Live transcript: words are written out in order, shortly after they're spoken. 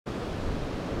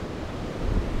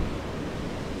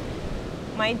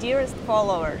My dearest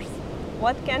followers,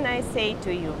 what can I say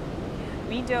to you?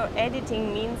 Video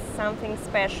editing means something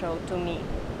special to me.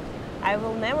 I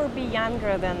will never be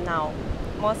younger than now.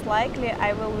 Most likely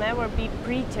I will never be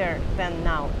prettier than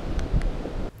now.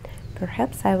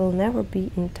 Perhaps I will never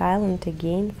be in Thailand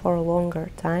again for a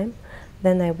longer time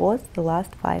than I was the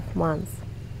last 5 months.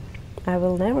 I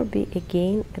will never be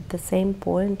again at the same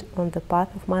point on the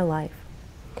path of my life.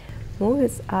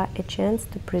 Movies are a chance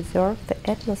to preserve the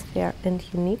atmosphere and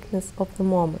uniqueness of the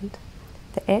moment,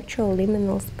 the actual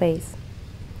liminal space.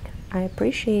 I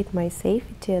appreciate my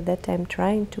safety that I'm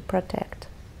trying to protect.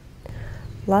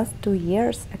 Last 2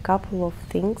 years, a couple of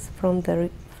things from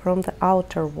the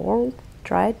outer world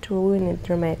tried to ruin it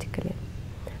dramatically,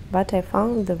 but I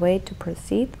found the way to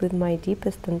proceed with my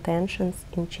deepest intentions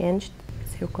in changed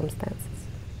circumstances.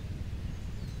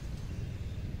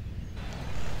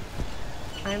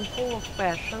 I'm full of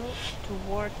passion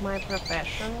toward my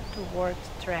profession, toward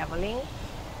traveling.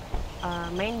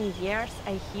 Many years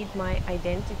I hid my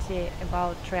identity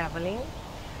about traveling,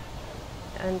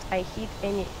 and I hid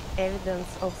any evidence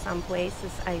of some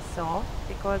places I saw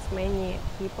because many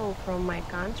people from my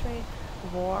country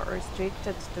were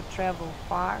restricted to travel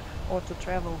far or to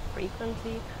travel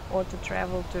frequently or to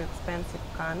travel to expensive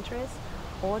countries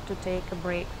or to take a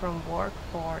break from work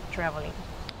for traveling.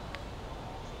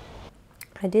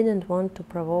 I didn't want to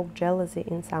provoke jealousy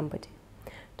in somebody.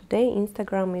 Today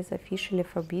Instagram is officially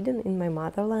forbidden in my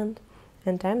motherland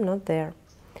and I'm not there.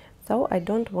 So I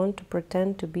don't want to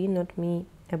pretend to be not me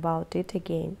about it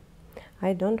again.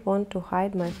 I don't want to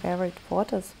hide my favorite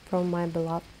photos from my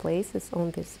beloved places on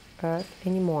this earth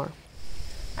anymore.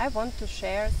 I want to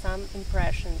share some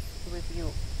impressions with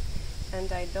you,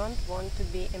 and I don't want to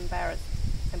be embarrassed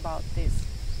about this.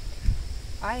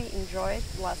 I enjoyed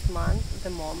last month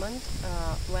the moment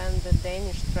when the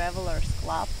Danish Travelers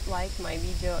Club liked my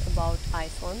video about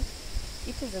Iceland.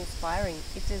 It is inspiring,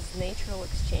 it is natural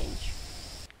exchange.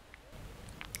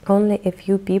 Only a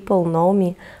few people know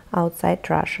me outside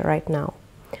Russia right now.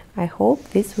 I hope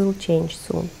this will change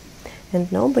soon.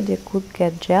 And nobody could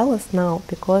get jealous now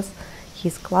because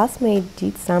his classmate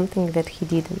did something that he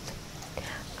didn't.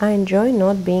 I enjoy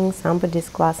not being somebody's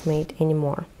classmate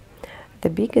anymore. The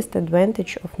biggest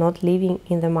advantage of not living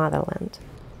in the motherland.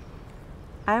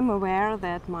 I'm aware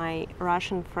that my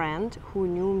Russian friend who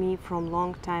knew me from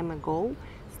long time ago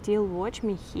still watch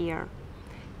me here.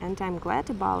 And I'm glad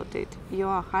about it. You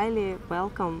are highly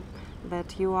welcome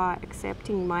that you are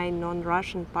accepting my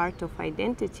non-Russian part of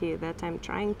identity that I'm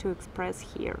trying to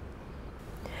express here.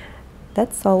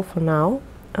 That's all for now.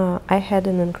 I had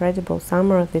an incredible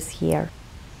summer this year.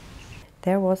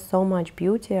 There was so much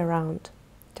beauty around.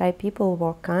 Thai people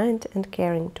were kind and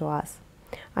caring to us.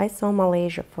 I saw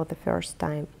Malaysia for the first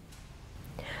time.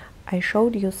 I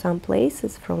showed you some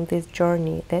places from this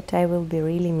journey that I will be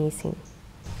really missing.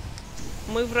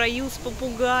 Мы в раю с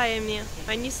попугаями.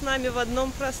 Они с нами в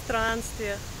одном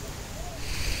пространстве.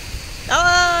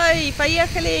 Давай,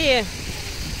 поехали!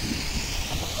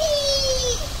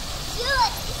 Все,